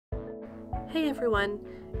Hey everyone,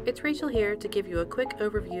 it's Rachel here to give you a quick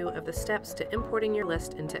overview of the steps to importing your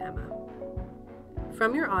list into Emma.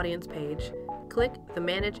 From your audience page, click the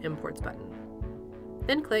Manage Imports button.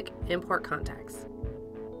 Then click Import Contacts.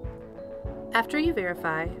 After you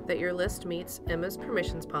verify that your list meets Emma's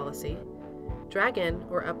permissions policy, drag in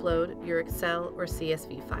or upload your Excel or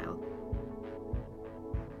CSV file.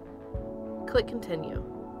 Click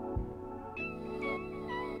Continue.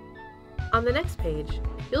 On the next page,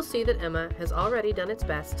 you'll see that Emma has already done its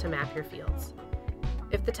best to map your fields.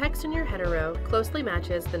 If the text in your header row closely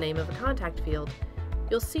matches the name of a contact field,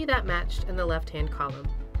 you'll see that matched in the left-hand column.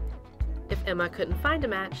 If Emma couldn't find a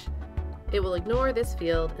match, it will ignore this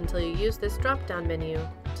field until you use this drop-down menu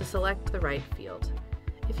to select the right field.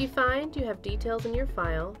 If you find you have details in your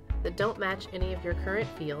file that don't match any of your current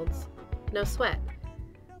fields, no sweat.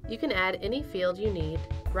 You can add any field you need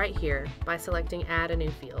right here by selecting Add a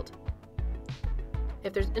New Field.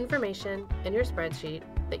 If there's information in your spreadsheet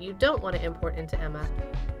that you don't want to import into Emma,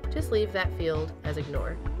 just leave that field as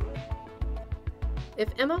Ignore. If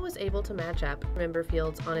Emma was able to match up member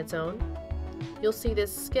fields on its own, you'll see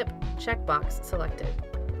this Skip checkbox selected.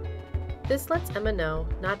 This lets Emma know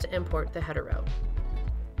not to import the header row.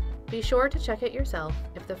 Be sure to check it yourself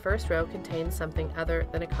if the first row contains something other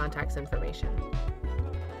than a contact's information.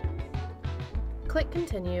 Click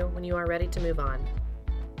Continue when you are ready to move on.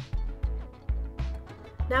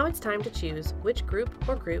 Now it's time to choose which group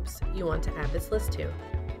or groups you want to add this list to.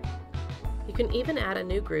 You can even add a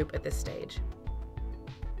new group at this stage.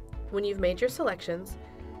 When you've made your selections,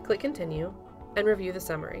 click Continue and review the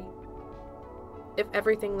summary. If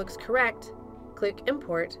everything looks correct, click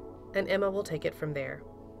Import and Emma will take it from there.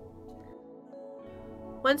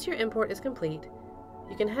 Once your import is complete,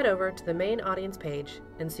 you can head over to the main audience page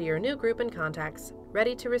and see your new group and contacts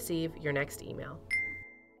ready to receive your next email.